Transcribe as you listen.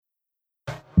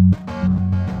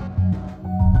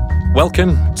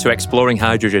Welcome to Exploring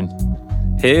Hydrogen.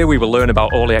 Here we will learn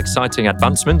about all the exciting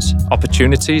advancements,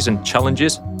 opportunities and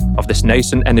challenges of this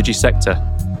nascent energy sector.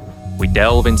 We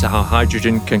delve into how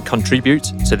hydrogen can contribute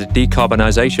to the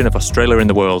decarbonisation of Australia and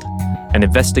the world, and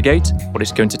investigate what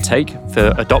it's going to take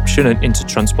for adoption and into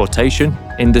transportation,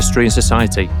 industry and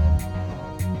society.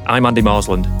 I'm Andy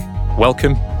Marsland.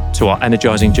 Welcome to our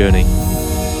energising journey.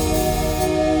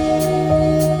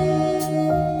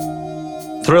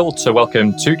 Thrilled to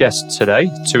welcome two guests today,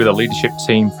 two of the leadership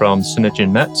team from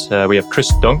Synergen Met. We have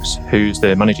Chris Dunks, who's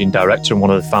the Managing Director and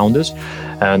one of the founders,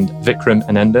 and Vikram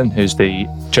Anandan, who's the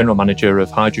General Manager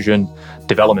of Hydrogen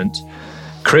Development.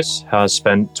 Chris has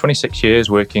spent 26 years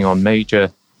working on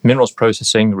major minerals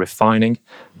processing, refining,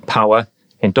 power,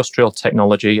 industrial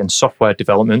technology and software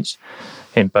developments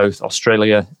in both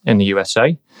Australia and the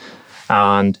USA.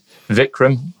 And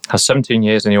Vikram has 17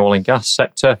 years in the oil and gas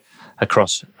sector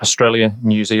across Australia,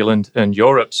 New Zealand and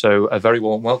Europe. So a very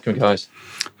warm welcome, guys.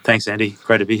 Thanks, Andy.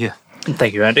 Great to be here.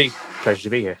 Thank you, Andy. Pleasure to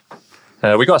be here.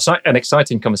 We've got an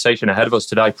exciting conversation ahead of us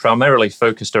today, primarily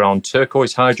focused around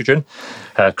turquoise hydrogen.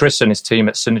 Chris and his team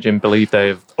at Synergen believe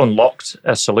they've unlocked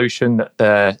a solution that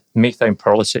their methane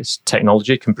pyrolysis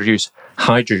technology can produce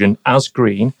hydrogen as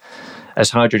green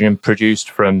as hydrogen produced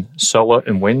from solar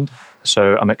and wind.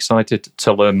 So I'm excited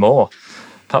to learn more.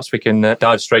 Perhaps we can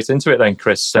dive straight into it then,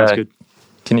 Chris. Sounds good.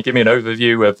 Can you give me an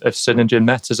overview of Synergen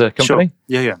Met as a company?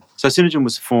 Sure. Yeah. So Synergen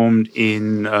was formed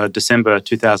in December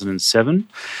 2007.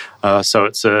 So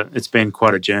it's been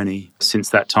quite a journey since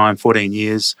that time. 14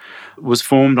 years. It was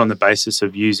formed on the basis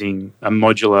of using a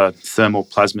modular thermal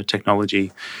plasma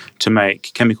technology to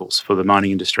make chemicals for the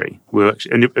mining industry. We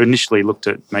initially looked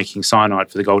at making cyanide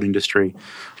for the gold industry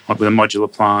with a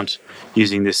modular plant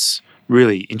using this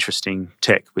really interesting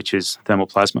tech, which is thermal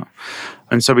plasma.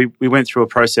 And so we went through a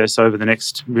process over the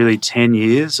next really 10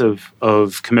 years of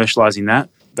commercialising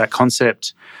that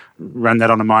concept, ran that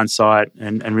on a mine site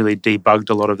and really debugged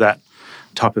a lot of that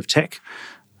type of tech.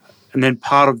 And then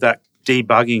part of that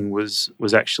debugging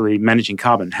was actually managing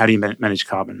carbon. How do you manage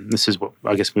carbon? This is what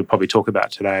I guess we'll probably talk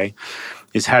about today,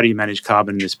 is how do you manage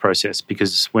carbon in this process?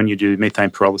 Because when you do methane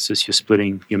pyrolysis, you're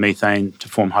splitting your methane to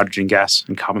form hydrogen gas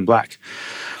and carbon black.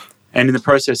 And in the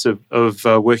process of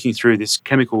working through this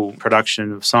chemical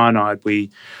production of cyanide, we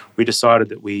decided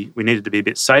that we needed to be a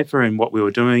bit safer in what we were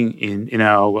doing in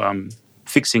our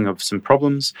fixing of some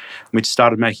problems. We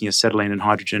started making acetylene and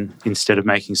hydrogen instead of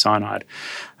making cyanide.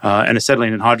 And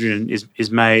acetylene and hydrogen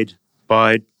is made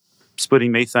by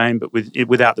splitting methane, but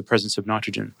without the presence of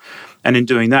nitrogen. And in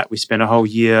doing that, we spent a whole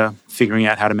year figuring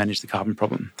out how to manage the carbon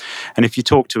problem. And if you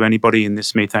talk to anybody in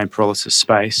this methane pyrolysis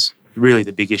space, really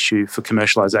the big issue for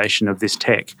commercialisation of this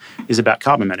tech is about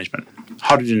carbon management.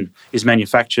 Hydrogen is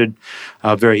manufactured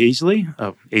very easily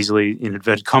in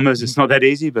inverted commas. It's not that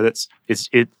easy, but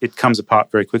it comes apart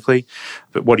very quickly.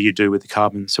 But what do you do with the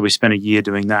carbon? So we spent a year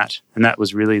doing that, and that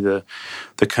was really the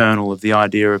kernel of the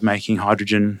idea of making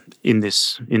hydrogen in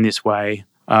this way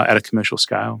at a commercial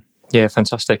scale. Yeah,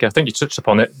 fantastic. I think you touched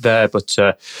upon it there, but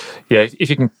if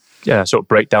you can sort of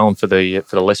break down for the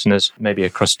listeners, maybe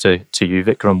across to you,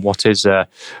 Vikram,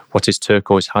 what is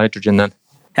turquoise hydrogen then?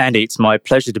 Andy, it's my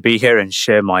pleasure to be here and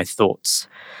share my thoughts.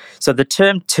 So the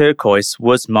term turquoise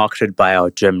was marketed by our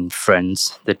German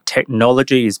friends. The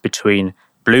technology is between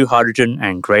blue hydrogen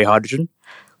and grey hydrogen.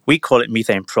 We call it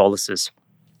methane pyrolysis,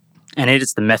 and it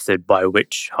is the method by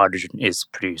which hydrogen is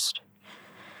produced.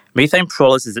 Methane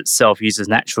pyrolysis itself uses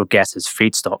natural gas as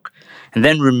feedstock and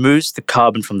then removes the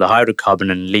carbon from the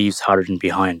hydrocarbon and leaves hydrogen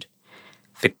behind.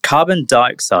 The carbon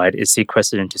dioxide is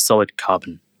sequestered into solid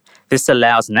carbon. This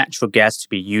allows natural gas to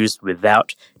be used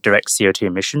without direct CO2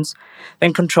 emissions,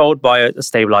 then controlled by a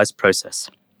stabilized process.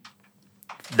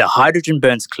 The hydrogen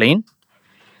burns clean.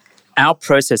 Our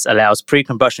process allows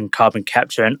pre-combustion carbon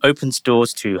capture and opens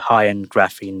doors to high-end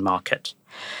graphene market.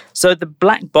 So the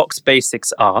black box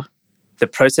basics are: the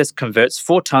process converts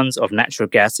 4 tons of natural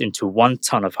gas into 1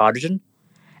 ton of hydrogen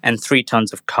and 3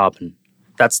 tons of carbon.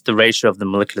 That's the ratio of the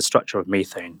molecular structure of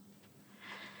methane.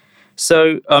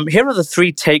 So here are the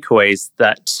 3 takeaways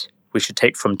that we should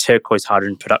take from turquoise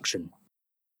hydrogen production.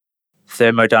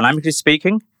 Thermodynamically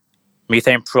speaking,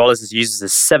 methane pyrolysis uses a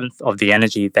seventh of the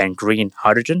energy than green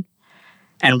hydrogen,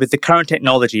 and with the current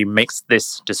technology makes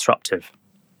this disruptive.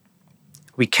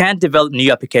 We can develop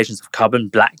new applications of carbon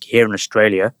black here in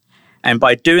Australia, and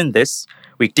by doing this,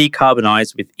 we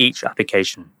decarbonize with each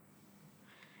application.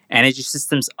 Energy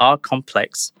systems are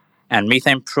complex, and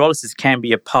methane pyrolysis can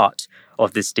be a part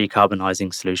of this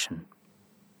decarbonizing solution.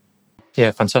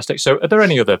 Yeah, fantastic. So are there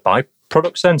any other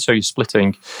byproducts then? So you're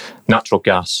splitting natural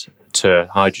gas to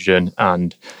hydrogen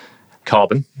and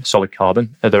carbon, solid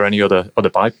carbon. Are there any other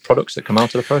byproducts that come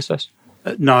out of the process?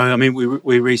 No, I mean, we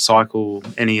recycle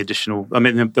any additional. I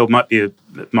mean, there might be a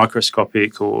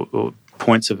microscopic or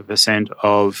points of a percent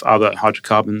of other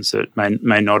hydrocarbons that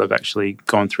may not have actually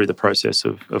gone through the process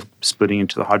of splitting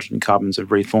into the hydrogen carbons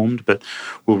and reformed, but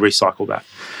we'll recycle that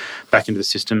back into the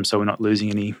system so we're not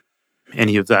losing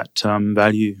any of that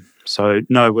value. So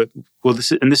no,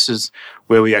 this is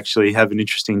where we actually have an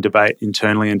interesting debate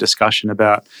internally and discussion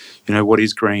about, what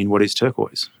is green, what is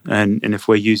turquoise, and if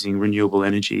we're using renewable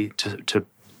energy to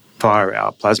fire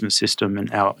our plasma system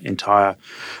and our entire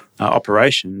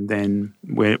operation, then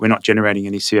we're not generating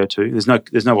any CO2.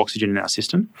 There's no oxygen in our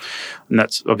system, and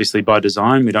that's obviously by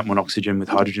design. We don't want oxygen with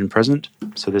hydrogen present,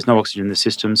 so there's no oxygen in the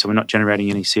system. So we're not generating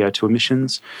any CO2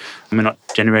 emissions, and we're not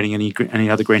generating any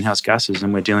other greenhouse gases,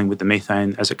 and we're dealing with the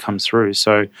methane as it comes through.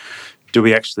 So, do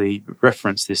we actually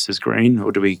reference this as green,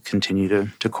 or do we continue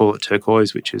to call it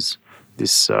turquoise, which is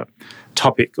this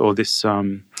topic or this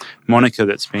moniker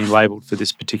that's been labelled for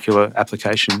this particular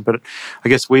application? But I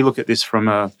guess we look at this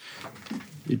from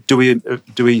do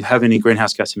we have any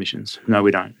greenhouse gas emissions? No,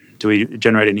 we don't. Do we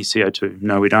generate any CO2?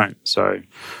 No, we don't. So,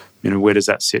 where does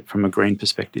that sit from a green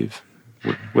perspective?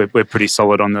 We're pretty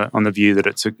solid on the view that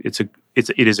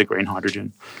it is a green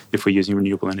hydrogen if we're using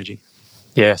renewable energy.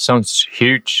 Yeah, sounds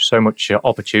huge. So much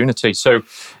opportunity. So,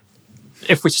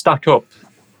 if we stack up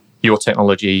your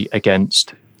technology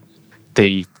against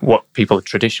what people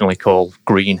traditionally call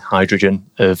green hydrogen,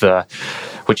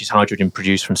 which is hydrogen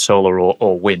produced from solar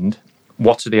or wind,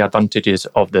 what are the advantages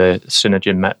of the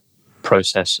Synergen MET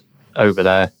process over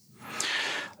there?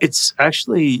 It's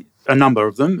actually a number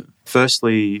of them.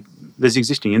 Firstly, there's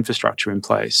existing infrastructure in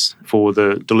place for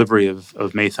the delivery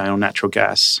of methane or natural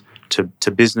gas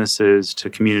to businesses, to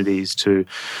communities,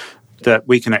 that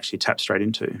we can actually tap straight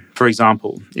into. For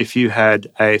example, if you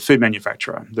had a food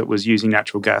manufacturer that was using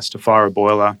natural gas to fire a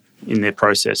boiler in their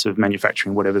process of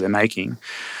manufacturing whatever they're making,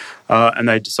 and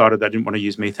they decided they didn't want to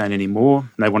use methane anymore,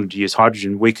 and they wanted to use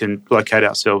hydrogen, we can locate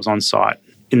ourselves on site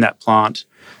in that plant,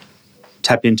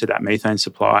 tap into that methane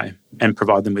supply and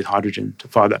provide them with hydrogen to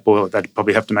fire that boiler. They'd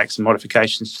probably have to make some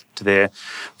modifications to their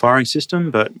firing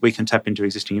system, but we can tap into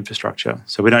existing infrastructure.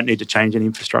 So we don't need to change any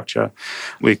infrastructure.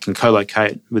 We can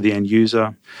co-locate with the end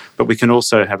user, but we can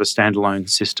also have a standalone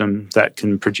system that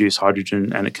can produce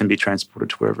hydrogen and it can be transported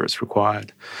to wherever it's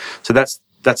required. So that's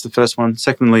the first one.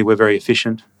 Secondly, we're very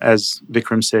efficient. As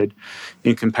Vikram said,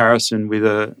 in comparison with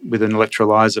an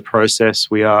electrolyzer process,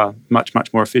 we are much,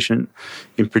 much more efficient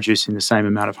in producing the same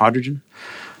amount of hydrogen.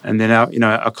 And then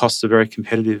our costs are very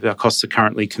competitive. Our costs are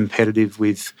currently competitive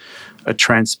with a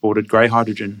transported grey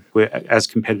hydrogen. We're as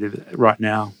competitive right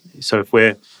now. So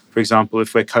for example,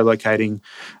 if we're co-locating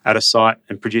at a site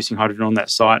and producing hydrogen on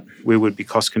that site, we would be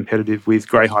cost competitive with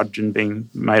grey hydrogen being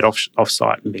made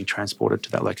off-site and being transported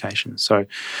to that location. So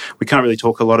we can't really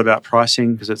talk a lot about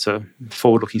pricing because it's a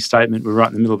forward-looking statement. We're right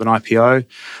in the middle of an IPO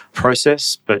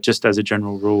process, but just as a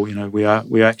general rule,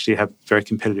 we actually have very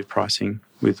competitive pricing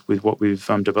with what we've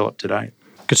developed to date.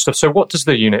 Good stuff. So what does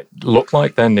the unit look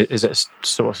like then? Is it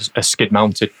sort of a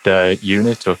skid-mounted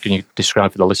unit, or can you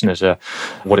describe for the listeners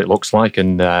what it looks like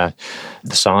and the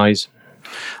size?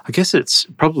 I guess it's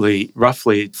probably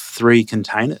roughly 3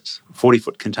 containers,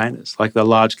 40-foot containers, like the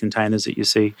large containers that you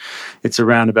see. It's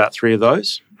around about 3 of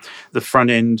those. The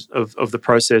front end of the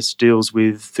process deals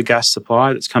with the gas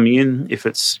supply that's coming in. If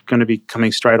it's going to be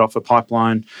coming straight off a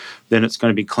pipeline, then it's going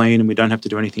to be clean and we don't have to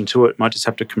do anything to it. Might just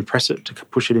have to compress it to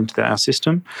push it into our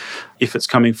system. If it's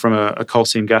coming from a coal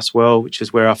seam gas well, which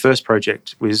is where our first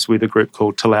project was with a group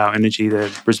called Talau Energy, they're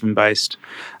Brisbane-based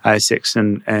ASX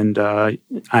and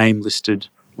AIM-listed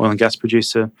oil and gas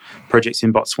producer, projects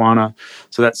in Botswana.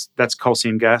 So that's coal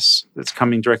seam gas that's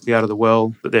coming directly out of the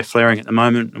well that they're flaring at the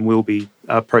moment, and we'll be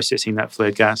processing that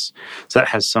flared gas. So that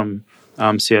has some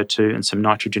CO2 and some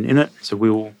nitrogen in it. So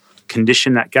we will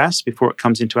condition that gas before it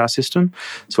comes into our system.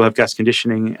 So we'll have gas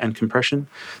conditioning and compression.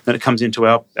 Then it comes into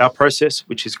our process,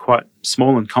 which is quite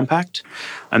small and compact.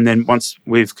 And then once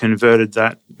we've converted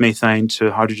that methane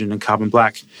to hydrogen and carbon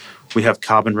black, we have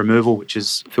carbon removal, which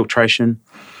is filtration.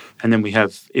 And then we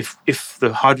have, if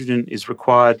the hydrogen is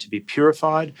required to be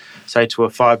purified, say to a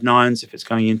 5.9s, if it's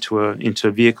going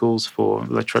into vehicles for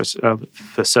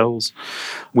for cells,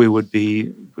 we would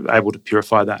be able to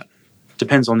purify that.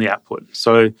 Depends on the output.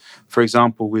 So, for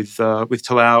example, with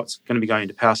Talau, it's going to be going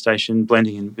into power station,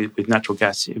 blending in with natural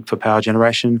gas for power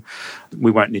generation. We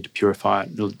won't need to purify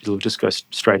it. It'll just go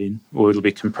straight in, or it'll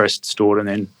be compressed, stored, and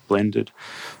then blended.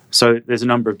 So there's a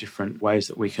number of different ways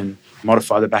that we can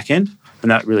modify the back end,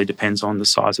 and that really depends on the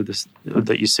size of this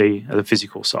that you see, the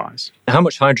physical size. How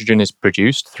much hydrogen is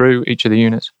produced through each of the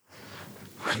units?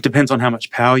 It depends on how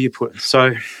much power you put.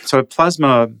 So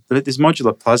plasma, this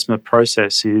modular plasma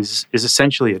process is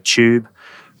essentially a tube.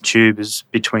 Tube is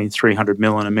between 300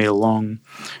 mil and a metre long.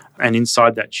 And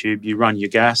inside that tube, you run your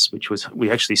gas, we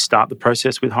actually start the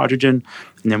process with hydrogen,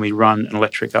 and then we run an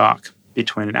electric arc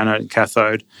between an anode and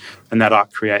cathode, and that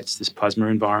arc creates this plasma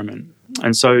environment.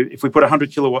 And so if we put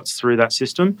 100 kilowatts through that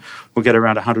system, we'll get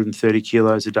around 130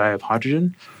 kilos a day of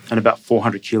hydrogen and about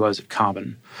 400 kilos of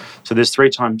carbon. So there's 3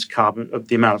 times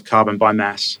the amount of carbon by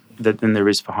mass than there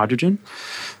is for hydrogen.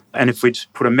 And if we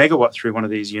put a megawatt through one of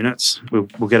these units, we'll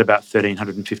get about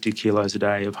 1,350 kilos a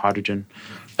day of hydrogen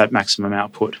at maximum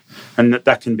output. And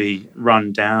that can be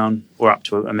run down or up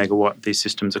to a megawatt. These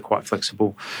systems are quite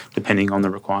flexible depending on the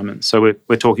requirements. So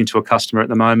we're talking to a customer at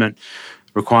the moment.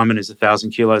 Requirement is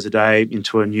 1,000 kilos a day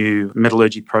into a new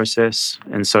metallurgy process.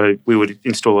 And so we would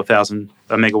install a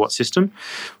megawatt system.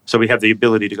 So we have the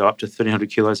ability to go up to 1,300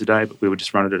 kilos a day, but we would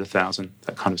just run it at 1,000,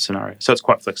 that kind of scenario. So it's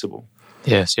quite flexible.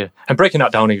 Yes, yeah. And breaking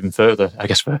that down even further, I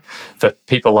guess for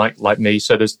people like me,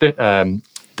 so there's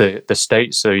the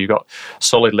states, so you've got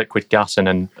solid, liquid, gas, and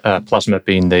then plasma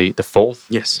being the fourth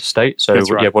state. So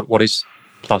that's right. What is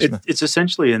plasma? It's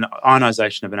essentially an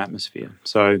ionization of an atmosphere.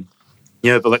 So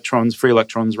you have free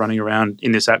electrons running around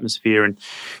in this atmosphere, and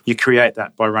you create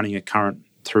that by running a current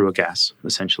through a gas,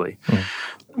 essentially. Mm.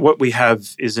 What we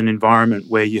have is an environment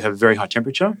where you have very high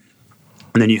temperature,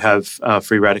 and then you have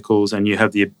free radicals, and you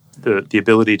have the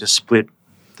ability to split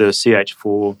the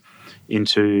CH4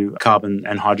 into carbon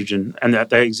and hydrogen, and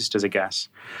that they exist as a gas.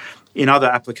 In other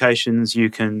applications, you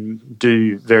can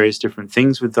do various different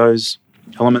things with those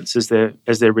elements as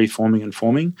they're reforming and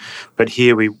forming. But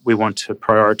here we want to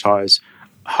prioritise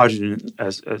hydrogen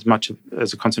as much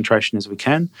as a concentration as we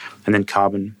can, and then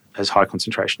carbon as high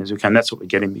concentration as we can. That's what we're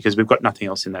getting because we've got nothing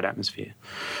else in that atmosphere.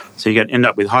 So you end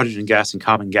up with hydrogen gas and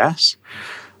carbon gas.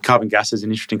 Carbon gas is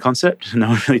an interesting concept. No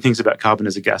one really thinks about carbon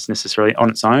as a gas necessarily on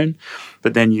its own,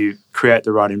 but then you create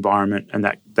the right environment and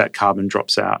that carbon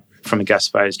drops out from a gas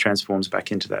phase, transforms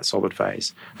back into that solid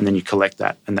phase, and then you collect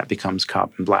that and that becomes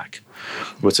carbon black.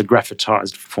 Well, it's a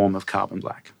graphitized form of carbon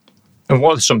black. And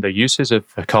what are some of the uses of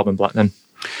carbon black then?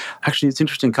 Actually, it's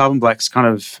interesting. Carbon black's kind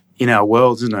of in our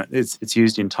world, isn't it? It's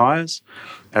used in tyres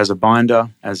as a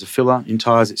binder, as a filler. In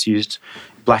tyres, it's used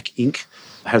black ink.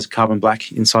 Has carbon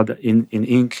black inside in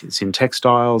ink. It's in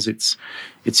textiles. It's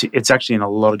actually in a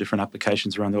lot of different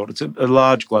applications around the world. It's a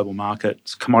large global market.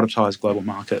 It's a commoditized global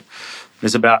market.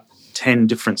 There's about 10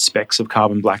 different specs of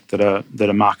carbon black that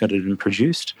are marketed and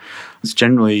produced. It's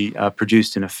generally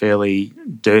produced in a fairly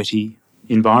dirty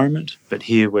environment, but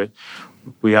here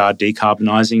we are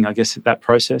decarbonising, I guess, that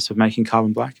process of making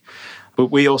carbon black.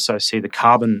 But we also see the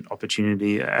carbon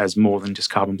opportunity as more than just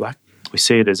carbon black. We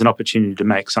see it as an opportunity to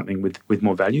make something with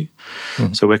more value.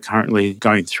 Mm. So we're currently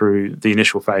going through the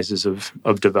initial phases of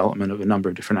development of a number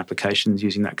of different applications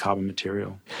using that carbon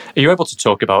material. Are you able to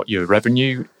talk about your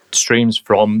revenue streams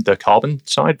from the carbon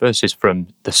side versus from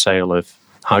the sale of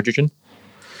hydrogen?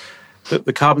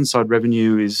 The carbon side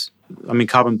revenue is,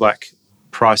 carbon black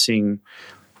pricing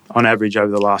on average over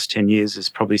the last 10 years has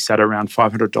probably sat around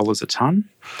 $500 a tonne.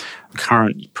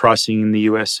 Current pricing in the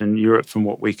US and Europe, from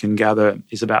what we can gather,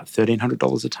 is about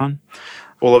 $1,300 a tonne.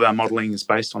 All of our modelling is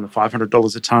based on the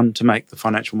 $500 a tonne to make the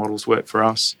financial models work for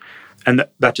us. And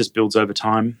that just builds over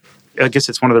time. I guess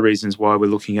it's one of the reasons why we're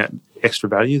looking at extra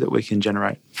value that we can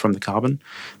generate from the carbon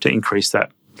to increase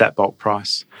that bulk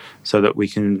price so that we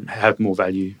can have more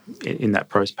value in that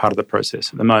part of the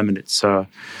process. At the moment,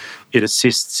 it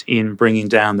assists in bringing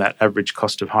down that average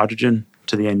cost of hydrogen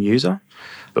to the end user,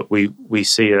 but we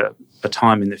see a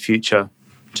time in the future,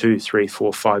 2, 3,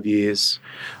 4, 5 years.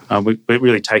 We're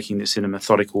really taking this in a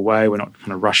methodical way. We're not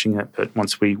kind of rushing it, but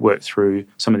once we work through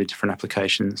some of the different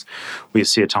applications, we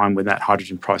see a time when that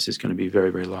hydrogen price is going to be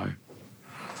very, very low.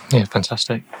 Yeah,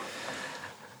 fantastic.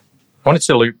 I wanted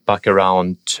to loop back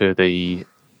around to the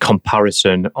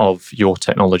comparison of your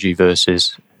technology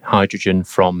versus hydrogen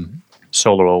from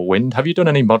solar or wind. Have you done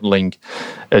any modelling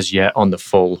as yet on the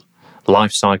full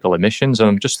life cycle emissions? And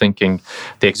I'm just thinking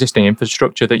the existing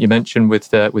infrastructure that you mentioned with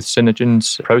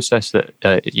Synergen's process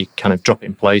that you kind of drop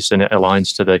in place and it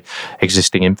aligns to the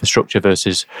existing infrastructure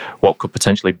versus what could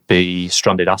potentially be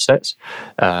stranded assets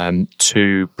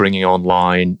to bringing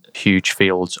online huge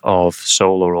fields of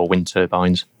solar or wind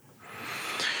turbines.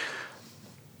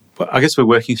 I guess we're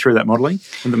working through that modelling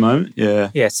at the moment.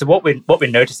 Yeah. So what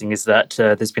we're noticing is that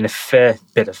there's been a fair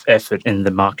bit of effort in the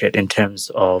market in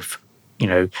terms of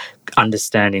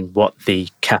understanding what the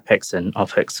capex and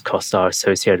opex costs are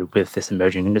associated with this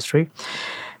emerging industry.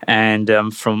 And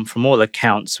from all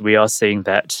accounts, we are seeing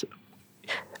that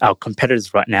our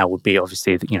competitors right now would be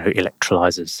obviously,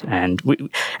 electrolyzers. And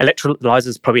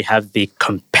electrolyzers probably have the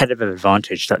competitive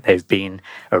advantage that they've been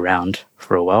around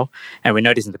for a while. And we're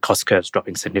noticing the cost curves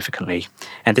dropping significantly.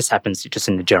 And this happens just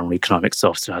in the general economics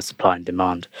of supply and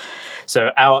demand.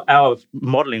 So our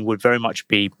modelling would very much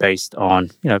be based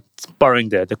on, borrowing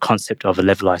the concept of a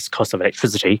levelized cost of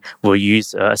electricity. We'll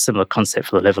use a similar concept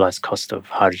for the levelized cost of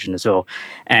hydrogen as well.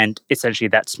 And essentially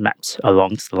that's mapped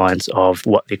along the lines of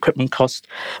what the equipment cost,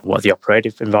 what the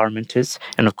operative environment is,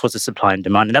 and of course the supply and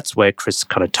demand. And that's where Chris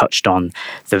kind of touched on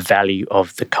the value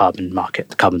of the carbon market,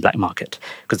 the carbon black market,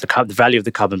 because the value of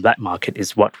the carbon black market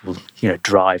is what will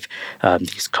drive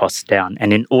these costs down.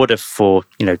 And in order for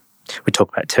we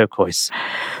talk about turquoise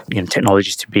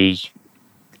technologies to be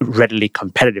readily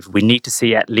competitive, we need to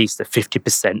see at least a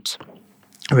 50%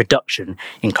 reduction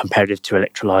in comparative to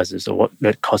electrolyzers, or what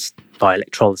it costs by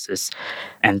electrolysis.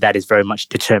 And that is very much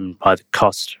determined by the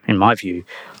cost, in my view,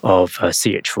 of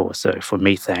CH4, so for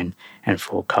methane and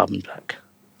for carbon black.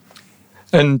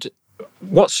 And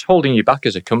what's holding you back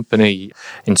as a company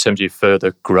in terms of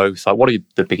further growth? Like, what are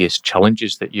the biggest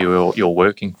challenges that you're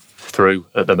working through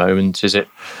at the moment? Is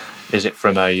it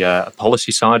from a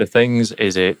policy side of things?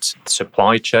 Is it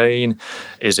supply chain?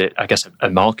 Is it, I guess, a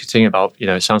marketing about,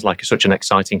 it sounds like such an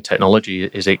exciting technology.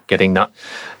 Is it getting that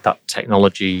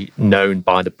technology known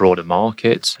by the broader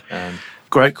market?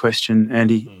 Great question,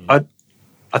 Andy.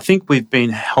 I think we've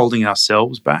been holding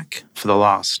ourselves back for the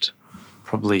last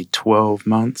probably 12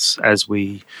 months as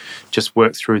we just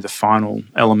work through the final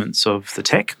elements of the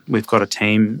tech. We've got a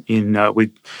team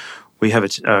we have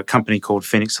a company called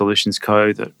Phoenix Solutions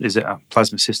Co. that is a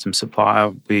plasma system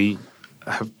supplier. We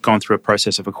have gone through a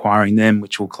process of acquiring them,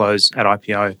 which will close at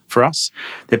IPO for us.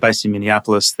 They're based in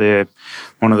Minneapolis. They're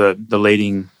one of the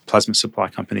leading plasma supply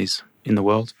companies in the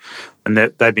world. And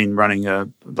they've been running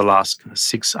the last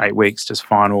 6-8 weeks, just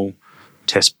final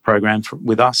test program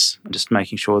with us, just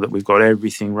making sure that we've got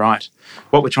everything right.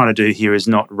 What we're trying to do here is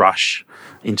not rush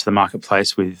into the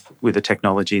marketplace with a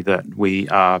technology that we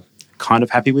are kind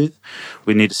of happy with.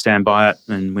 We need to stand by it,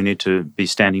 and we need to be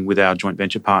standing with our joint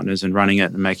venture partners and running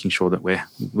it and making sure that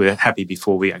we're happy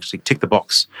before we actually tick the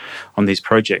box on these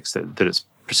projects that it's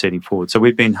proceeding forward. So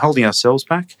we've been holding ourselves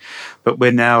back, but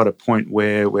we're now at a point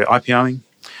where we're IPOing.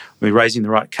 We're raising the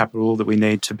right capital that we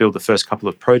need to build the first couple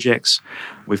of projects.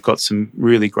 We've got some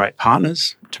really great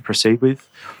partners to proceed with.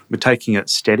 We're taking it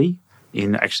steady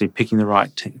in actually picking the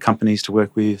right companies to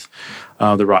work with,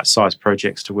 the right size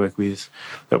projects to work with.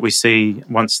 But we see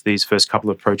once these first couple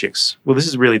of projects, well, this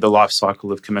is really the life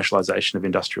cycle of commercialization of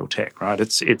industrial tech, right?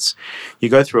 It's you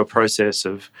go through a process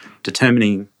of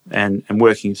determining and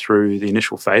working through the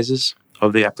initial phases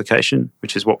of the application,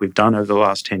 which is what we've done over the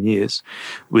last 10 years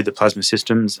with the plasma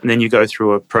systems. And then you go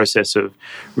through a process of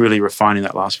really refining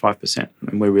that last 5%.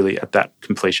 And we're really at that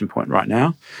completion point right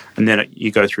now. And then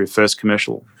you go through first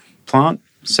commercial plant,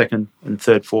 second and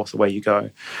third, fourth, away you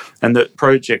go. And the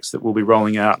projects that we'll be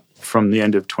rolling out from the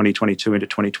end of 2022 into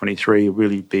 2023 will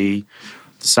really be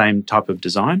the same type of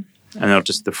design, and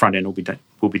just the front end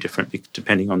will be different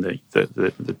depending on the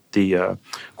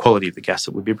quality of the gas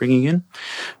that we'll be bringing in.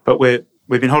 But we've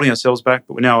been holding ourselves back,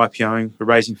 but we're now IPOing, we're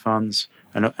raising funds,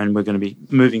 and we're going to be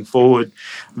moving forward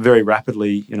very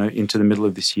rapidly, into the middle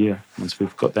of this year once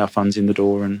we've got our funds in the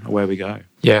door, and away we go.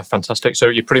 Yeah, fantastic. So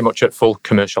you're pretty much at full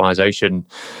commercialization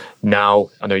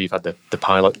now. I know you've had the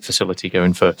pilot facility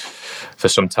going for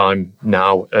some time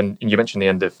now, and you mentioned the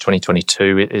end of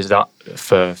 2022. Is that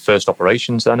for first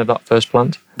operations then of that first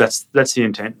plant? That's the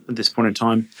intent at this point in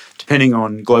time, depending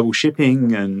on global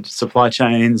shipping and supply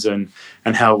chains and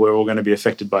how we're all going to be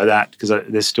affected by that, because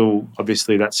that's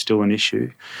still an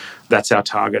issue. That's our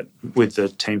target with the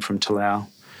team from Talau,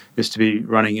 is to be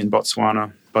running in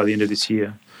Botswana by the end of this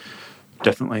year,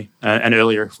 definitely, and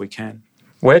earlier if we can.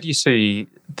 Where do you see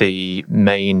the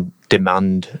main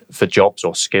demand for jobs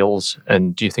or skills,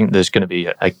 and do you think there's going to be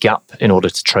a gap in order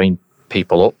to train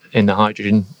people up in the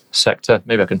hydrogen sector?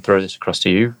 Maybe I can throw this across to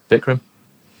you, Vikram.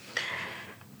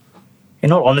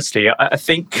 In all honesty, I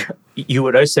think you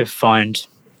would also find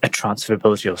a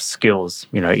transferability of skills,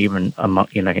 even among,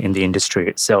 in the industry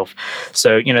itself.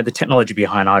 So, the technology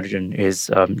behind hydrogen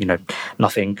is,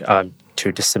 nothing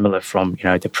too dissimilar from,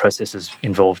 the processes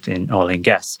involved in oil and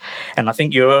gas. And I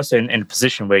think you're also in a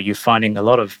position where you're finding a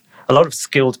lot of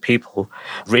skilled people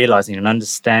realizing and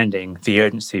understanding the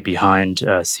urgency behind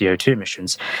CO2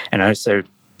 emissions, and also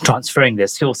transferring their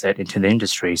skill set into the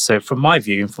industry. So from my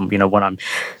view, from when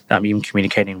I'm even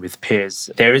communicating with peers,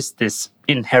 there is this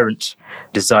inherent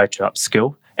desire to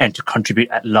upskill and to contribute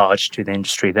at large to the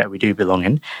industry that we do belong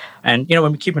in. And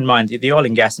when we keep in mind the oil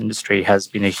and gas industry has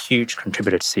been a huge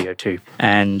contributor to CO2,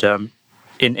 and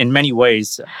in many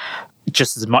ways,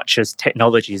 just as much as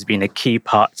technology has been a key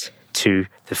part to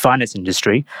the finance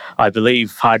industry, I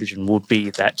believe hydrogen will be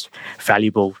that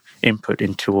valuable input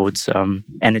in towards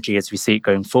energy as we see it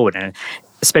going forward, and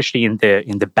especially in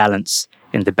the balance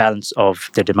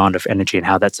of the demand of energy and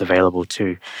how that's available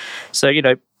too. So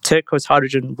Turquoise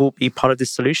Hydrogen will be part of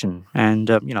this solution, and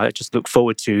I just look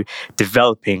forward to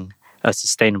developing a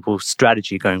sustainable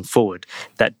strategy going forward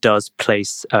that does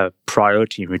place a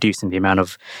priority in reducing the amount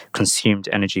of consumed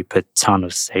energy per ton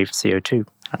of saved CO2.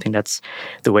 I think that's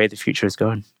the way the future is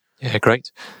going. Yeah,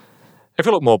 great. If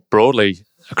you look more broadly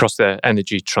across the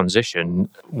energy transition,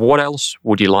 what else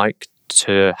would you like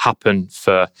to happen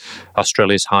for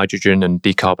Australia's hydrogen and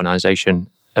decarbonisation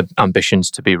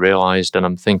ambitions to be realised? And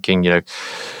I'm thinking,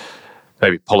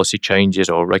 maybe policy changes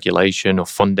or regulation or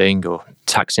funding or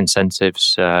tax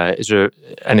incentives. Is there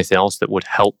anything else that would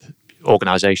help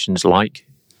organisations like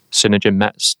Synergen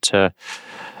METS to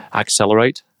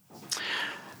accelerate?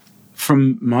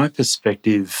 From my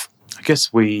perspective, I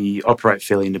guess we operate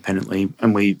fairly independently,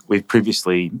 and we've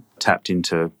previously tapped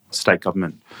into state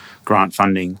government grant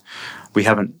funding. We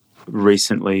haven't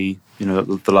recently,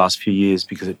 the last few years,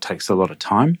 because it takes a lot of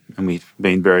time, and we've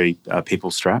been very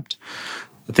people-strapped.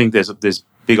 I think there's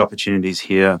big opportunities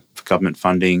here for government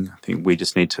funding. I think we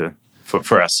just need to,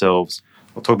 for ourselves,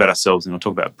 I'll talk about ourselves and I'll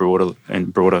talk about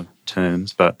broader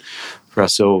terms, but for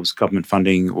ourselves, government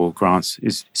funding or grants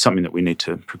is something that we need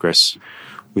to progress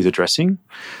with addressing.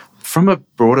 From a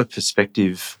broader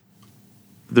perspective,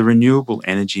 the renewable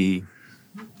energy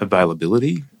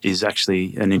availability is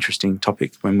actually an interesting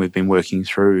topic when we've been working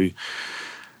through,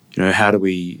 how do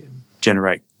we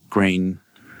generate green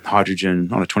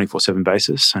hydrogen on a 24/7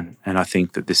 basis. And I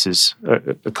think that this is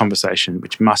a conversation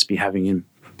which must be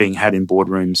being had in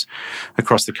boardrooms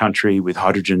across the country with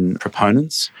hydrogen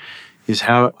proponents, is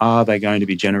how are they going to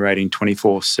be generating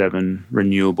 24/7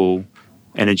 renewable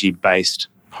energy-based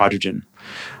hydrogen?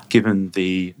 Given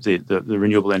the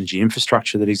renewable energy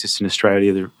infrastructure that exists in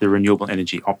Australia, the renewable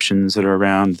energy options that are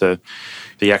around,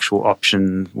 the actual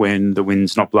option when the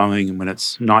wind's not blowing and when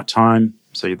it's nighttime,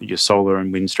 so your solar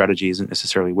and wind strategy isn't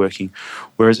necessarily working,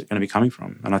 where is it going to be coming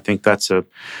from? And I think that's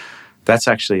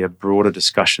actually a broader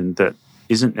discussion that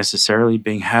isn't necessarily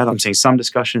being had. I'm seeing some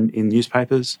discussion in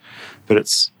newspapers,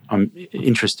 but I'm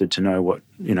interested to know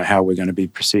how we're going to be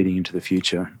proceeding into the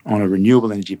future on a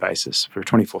renewable energy basis for a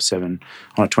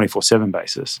 24/7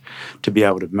 basis to be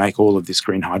able to make all of this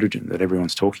green hydrogen that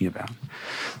everyone's talking about.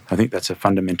 I think that's a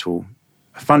fundamental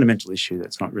issue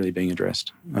that's not really being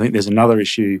addressed. I think there's another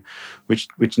issue which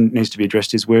needs to be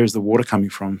addressed is where is the water coming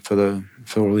from for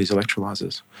all these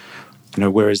electrolyzers?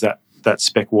 Where is that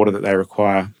spec water that they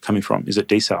require coming from? Is it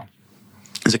desal?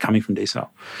 Is it coming from desal?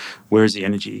 Where is the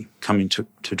energy coming to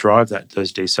drive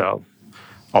those desal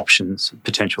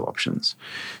potential options?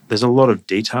 There's a lot of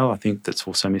detail I think that's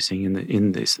also missing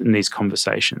in these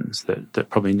conversations that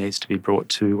probably needs to be brought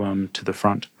to the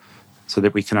front, so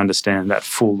that we can understand that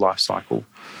full life cycle.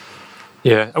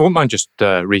 Yeah, I wouldn't mind just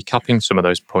recapping some of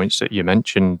those points that you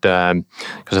mentioned,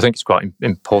 because I think it's quite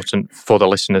important for the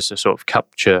listeners to sort of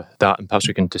capture that, and perhaps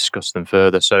we can discuss them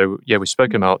further. So, yeah, we've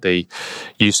spoken about the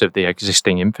use of the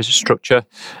existing infrastructure.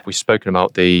 We've spoken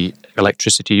about the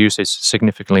electricity use is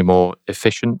significantly more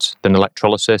efficient than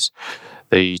electrolysis.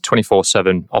 The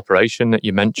 24/7 operation that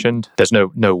you mentioned, there's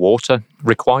no water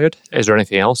required. Is there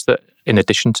anything else that, in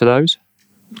addition to those?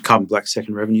 Carbon black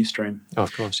second revenue stream. Oh,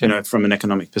 of course, yeah. From an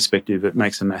economic perspective, it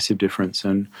makes a massive difference,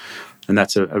 and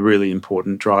that's a really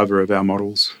important driver of our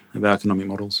models, of our economic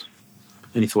models.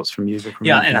 Any thoughts from you, Vikram?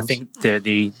 Yeah, and I think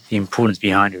the importance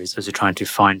behind it is also trying to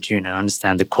fine-tune and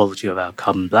understand the quality of our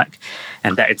carbon black,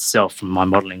 and that itself, from my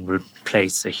modelling, would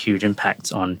place a huge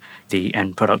impact on the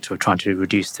end product of trying to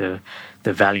reduce the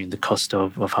value and the cost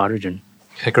of hydrogen.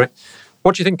 Okay, great.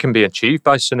 What do you think can be achieved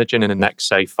by Synergen in the next,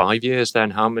 say, 5 years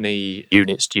then? How many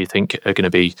units do you think are going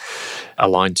to be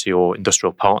aligned to your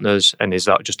industrial partners? And is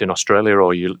that just in Australia,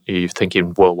 or are you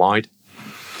thinking worldwide?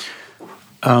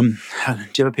 Do you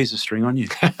have a piece of string on you?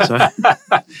 So,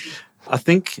 I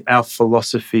think our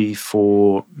philosophy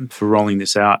for rolling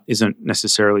this out isn't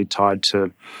necessarily tied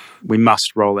to we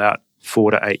must roll out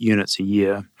 4 to 8 units a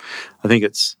year. I think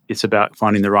it's about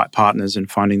finding the right partners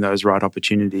and finding those right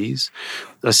opportunities.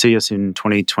 I see us in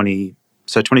 2020.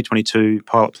 So 2022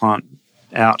 pilot plant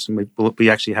out, and we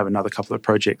actually have another couple of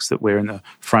projects that we're in the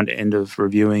front end of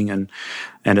reviewing and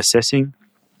assessing.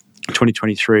 In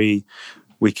 2023,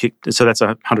 so that's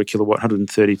 100 kilowatt,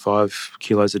 135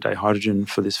 kilos a day hydrogen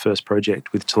for this first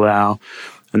project with Talau.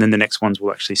 And then the next ones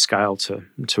will actually scale to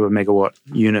a megawatt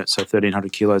unit, so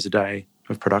 1,300 kilos a day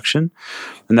of production.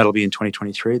 And that'll be in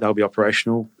 2023. They'll be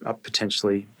operational,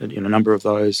 potentially in a number of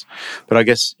those. But I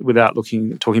guess without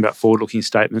talking about forward-looking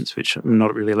statements, which I'm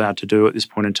not really allowed to do at this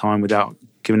point in time without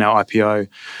given our IPO,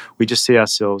 we just see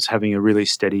ourselves having a really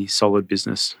steady, solid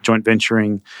business. Joint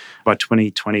venturing by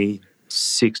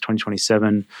 2026,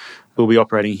 2027, we'll be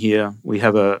operating here. We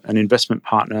have an investment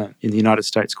partner in the United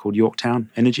States called Yorktown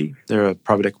Energy. They're a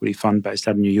private equity fund based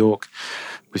out of New York.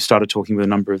 We've started talking with a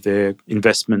number of their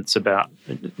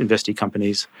investee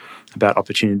companies about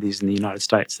opportunities in the United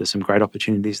States. There's some great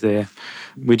opportunities there.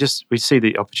 We see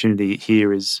the opportunity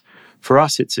here is, for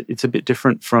us, it's a bit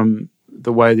different from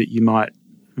the way that you might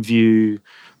view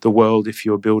the world if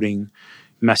you're building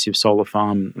massive solar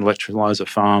farm, electrolyzer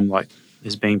farm like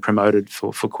is being promoted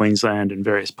for Queensland and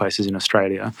various places in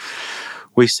Australia.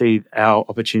 We see our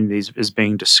opportunities as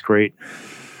being discrete,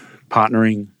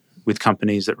 partnering with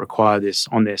companies that require this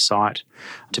on their site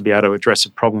to be able to address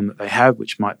a problem that they have,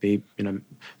 which might be,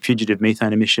 fugitive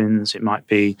methane emissions. It might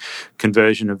be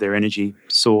conversion of their energy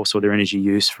source or their energy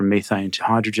use from methane to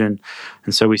hydrogen.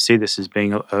 And so we see this as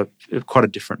being quite a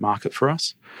different market for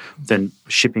us than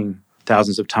shipping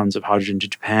thousands of tons of hydrogen to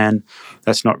Japan.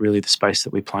 That's not really the space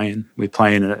that we play in. We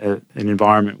play in an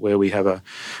environment where we have a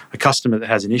customer that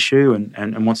has an issue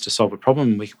and wants to solve a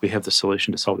problem. We have the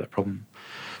solution to solve that problem.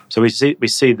 So we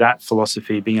see that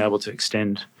philosophy being able to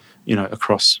extend,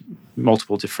 across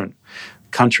multiple different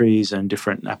countries and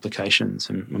different applications,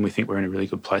 and we think we're in a really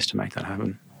good place to make that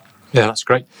happen. Yeah, that's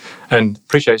great. And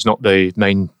appreciate it's not the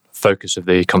main focus of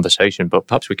the conversation, but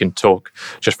perhaps we can talk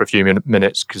just for a few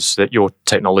minutes, because your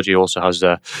technology also has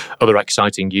other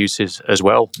exciting uses as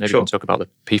well. Maybe you can talk about the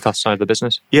PFAS side of the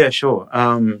business. Yeah, sure.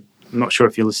 I'm not sure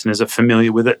if your listeners are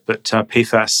familiar with it, but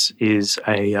PFAS is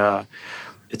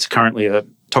it's currently a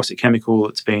toxic chemical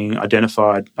that's being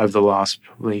identified over the last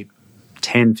probably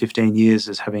 10, 15 years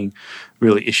as having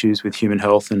really issues with human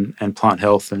health and plant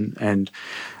health and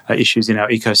issues in our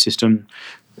ecosystem.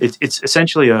 It's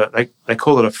essentially they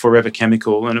call it a forever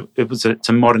chemical, and it's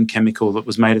a modern chemical that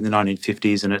was made in the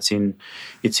 1950s, and it's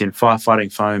in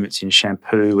firefighting foam, it's in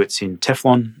shampoo, it's in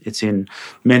Teflon, it's in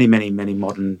many, many, many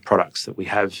modern products that we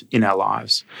have in our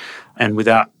lives. And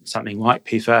without something like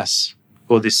PFAS,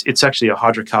 it's actually a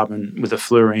hydrocarbon with a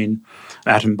fluorine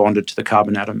atom bonded to the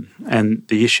carbon atom. And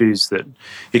the issues that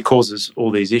it causes,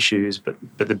 all these issues, but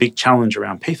the big challenge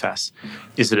around PFAS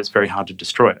is that it's very hard to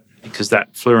destroy it, because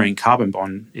that fluorine carbon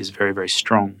bond is very, very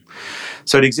strong.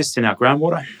 So it exists in our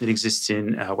groundwater, it exists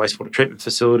in our wastewater treatment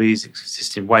facilities, it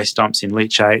exists in waste dumps, in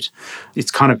leachate. It's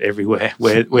kind of everywhere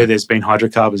where there's been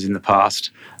hydrocarbons in the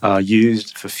past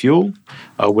used for fuel,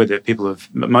 where people have,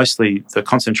 mostly the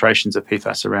concentrations of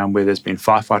PFAS around where there's been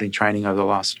firefighting training over the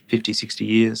last 50, 60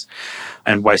 years,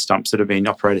 and waste dumps that have been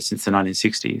operated since the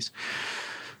 1960s.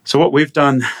 So what we've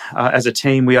done as a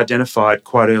team, we identified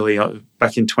quite early,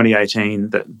 back in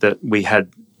 2018, that we had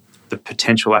the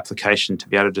potential application to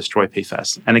be able to destroy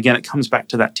PFAS. And again, it comes back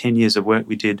to that 10 years of work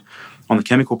we did on the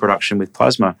chemical production with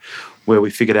plasma, where we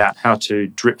figured out how to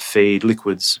drip feed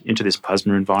liquids into this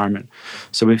plasma environment.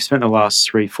 So we've spent the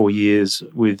last 3-4 years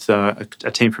with a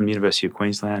team from the University of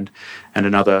Queensland and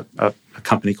another a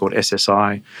company called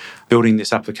SSI, building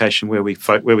this application where we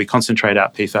concentrate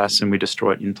out PFAS and we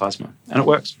destroy it in plasma, and it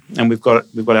works. And we've got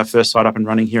our first site up and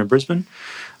running here in Brisbane.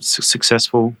 It's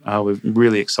successful. We're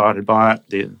really excited by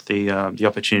it. The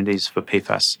opportunities for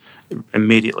PFAS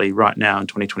immediately right now in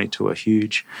 2022 are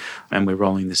huge, and we're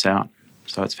rolling this out.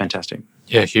 So it's fantastic.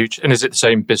 Yeah, huge. And is it the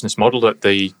same business model that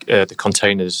the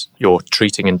containers you're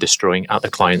treating and destroying at the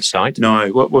client site? No,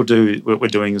 what we're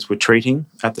doing is we're treating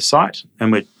at the site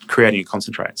and we're creating a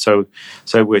concentrate. So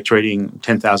we're treating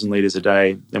 10,000 litres a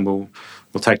day, then we'll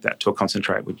take that to a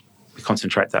concentrate. We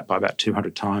concentrate that by about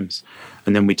 200 times,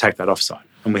 and then we take that off-site.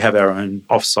 And we have our own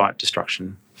off-site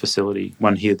destruction facility,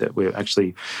 one here that we're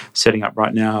actually setting up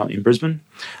right now in Brisbane,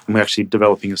 and we're actually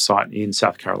developing a site in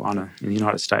South Carolina in the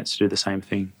United States to do the same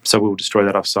thing. So we'll destroy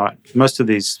that off-site. Most of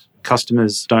these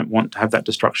customers don't want to have that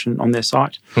destruction on their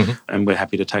site, and we're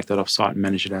happy to take that off-site and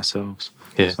manage it ourselves.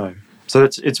 Yeah. So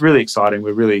it's really exciting.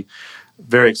 We're really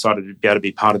very excited to be able to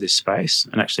be part of this space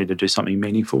and actually to do something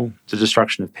meaningful. The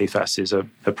destruction of PFAS is a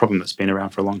problem that's been around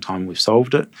for a long time. We've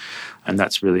solved it, and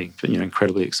that's really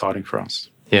incredibly exciting for us.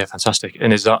 Yeah, fantastic.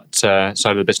 And is that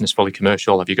side of the business fully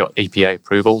commercial? Have you got EPA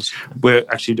approvals? We're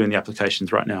actually doing the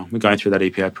applications right now. We're going through that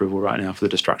EPA approval right now for the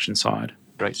destruction side.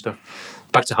 Great stuff.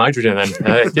 Back to hydrogen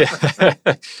then.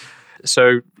 Yeah.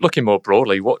 So looking more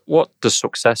broadly, what does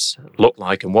success look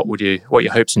like, and what are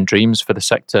your hopes and dreams for the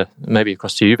sector? Maybe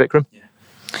across to you, Vikram. Yeah.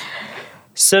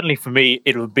 Certainly for me,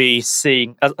 it would be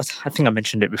seeing, I think I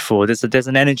mentioned it before, there's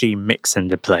an energy mix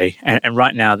into play. And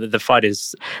right now, the fight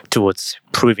is towards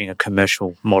proving a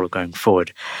commercial model going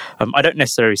forward. I don't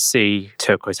necessarily see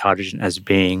turquoise hydrogen as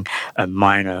being a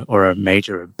minor or a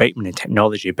major abatement in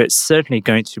technology, but it's certainly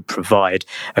going to provide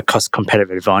a cost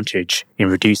competitive advantage in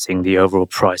reducing the overall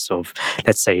price of,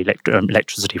 let's say,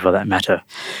 electricity for that matter.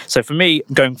 So for me,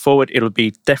 going forward, it'll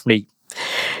be definitely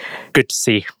good to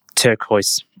see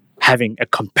turquoise having a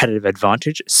competitive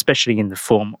advantage, especially in the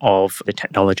form of the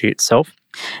technology itself.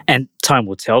 And time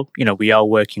will tell. We are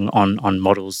working on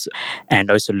models and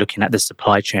also looking at the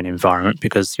supply chain environment,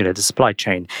 because, the supply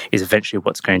chain is eventually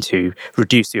what's going to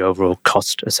reduce the overall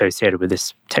cost associated with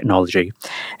this technology.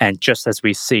 And just as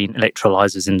we've seen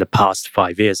electrolyzers in the past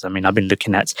 5 years, I've been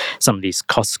looking at some of these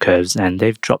cost curves, and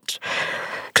they've dropped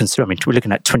considerably. We're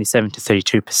looking at 27 to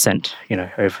 32%,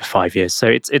 over 5 years. So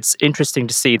it's interesting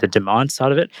to see the demand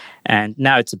side of it. And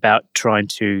now it's about trying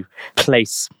to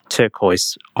place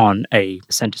turquoise on a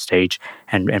center stage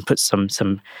and put some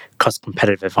cost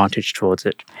competitive advantage towards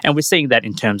it. And we're seeing that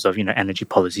in terms of, energy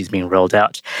policies being rolled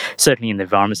out. Certainly in the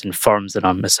environments and forums that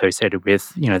I'm associated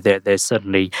with, there's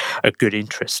certainly a good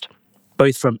interest,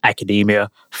 both from academia,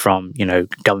 from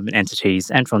government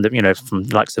entities, and from from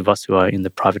the likes of us who are in the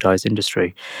privatized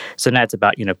industry. So now it's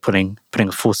about putting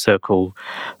a full circle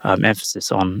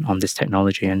emphasis on this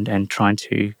technology and trying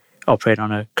to operate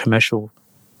on a commercial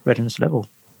readiness level.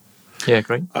 Yeah,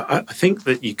 great. I think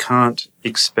that you can't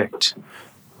expect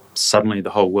suddenly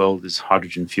the whole world is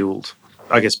hydrogen fueled.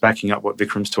 I guess backing up what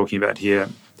Vikram's talking about here,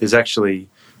 there's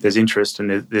interest,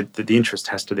 and the interest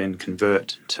has to then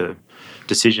convert to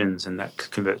decisions, and that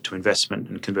convert to investment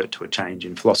and convert to a change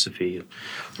in philosophy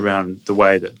around the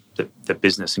way that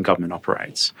business and government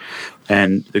operates.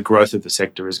 And the growth of the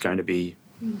sector is going to be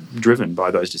driven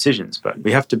by those decisions. But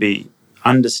we have to be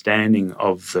understanding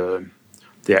of the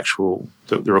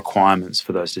requirements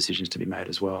for those decisions to be made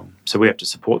as well. So we have to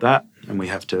support that, and we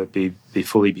have to be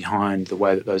fully behind the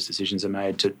way that those decisions are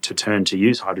made to turn to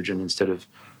use hydrogen instead of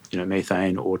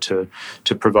methane, or to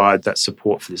provide that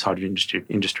support for this hydrogen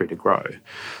industry to grow.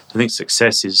 I think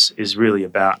success is really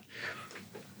about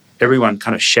everyone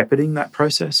kind of shepherding that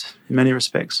process in many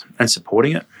respects and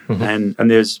supporting it. Mm-hmm. And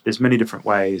there's many different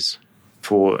ways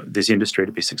for this industry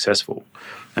to be successful,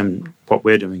 and what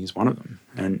we're doing is one of them.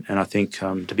 And I think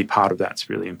to be part of that's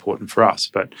really important for us.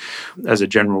 But as a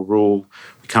general rule,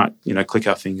 we can't click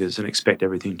our fingers and expect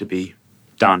everything to be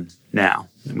done now.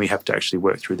 And we have to actually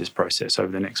work through this process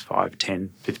over the next 5,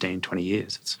 10, 15, 20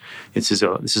 years. This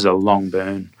is a long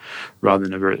burn rather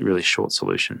than a really short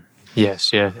solution.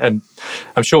 Yes, yeah. And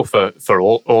I'm sure for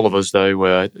all of us,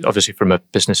 though, obviously from a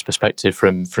business perspective,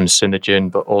 from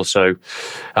Synergen, but also,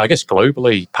 I guess,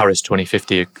 globally, Paris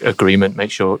 2050 agreement,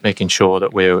 making sure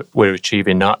that we're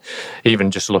achieving that.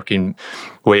 Even just looking,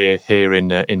 we're here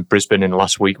in Brisbane in the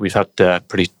last week, we've had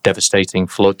pretty devastating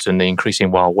floods and the increasing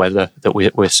wild weather that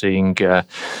we're seeing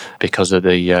because of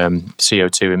the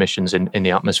CO2 emissions in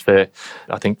the atmosphere.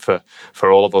 I think for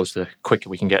all of us, the quicker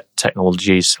we can get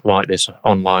technologies like this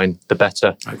online, the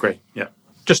better. I agree, yeah.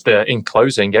 Just in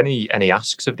closing, any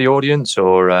asks of the audience,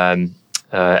 or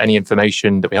any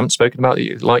information that we haven't spoken about that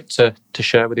you'd like to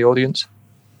share with the audience?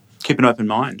 Keep an open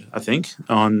mind, I think,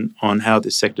 on how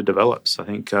this sector develops. I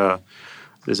think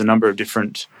there's a number of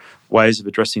different ways of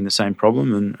addressing the same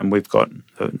problem, and we've got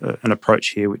an approach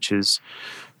here which is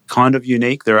kind of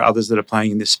unique. There are others that are playing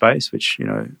in this space, which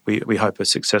we hope are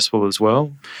successful as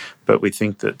well. But we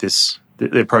think that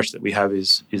the approach that we have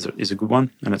is a good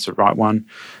one, and it's a right one,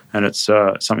 and it's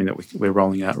something that we're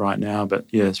rolling out right now. But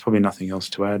yeah, there's probably nothing else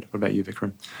to add. What about you,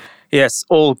 Vikram? Yes,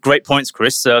 all great points,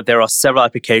 Chris. There are several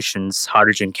applications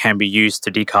hydrogen can be used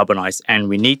to decarbonise, and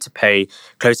we need to pay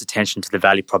close attention to the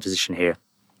value proposition here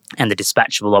and the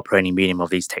dispatchable operating medium of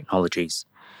these technologies.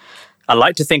 I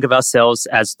like to think of ourselves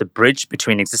as the bridge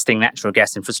between existing natural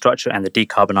gas infrastructure and the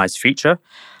decarbonised future.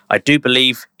 I do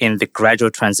believe in the gradual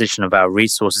transition of our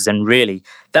resources, and really,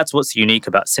 that's what's unique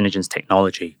about Synergen's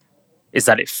technology, is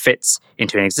that it fits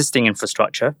into an existing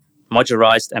infrastructure,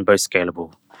 modularised and both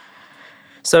scalable.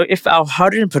 So if our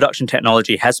hydrogen production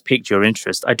technology has piqued your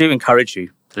interest, I do encourage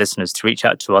you, the listeners, to reach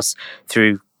out to us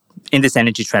in this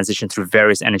energy transition through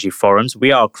various energy forums.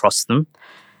 We are across them.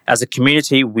 As a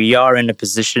community, we are in a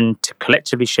position to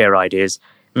collectively share ideas,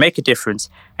 make a difference,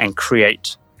 and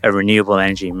create a renewable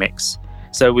energy mix.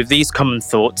 So with these common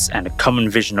thoughts and a common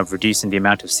vision of reducing the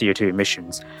amount of CO2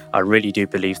 emissions, I really do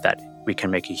believe that we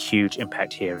can make a huge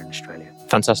impact here in Australia.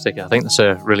 Fantastic. I think that's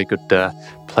a really good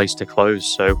place to close.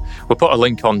 So we'll put a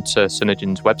link onto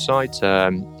Synergen's website.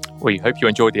 We hope you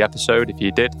enjoyed the episode. If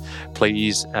you did,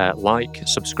 please like,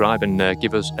 subscribe, and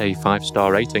give us a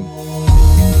 5-star rating.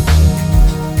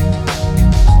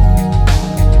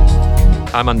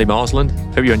 I'm Andy Marsland.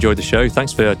 Hope you enjoyed the show.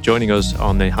 Thanks for joining us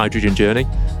on the hydrogen journey.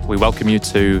 We welcome you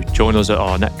to join us at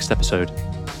our next episode.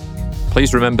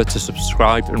 Please remember to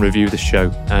subscribe and review the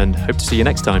show, and hope to see you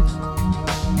next time.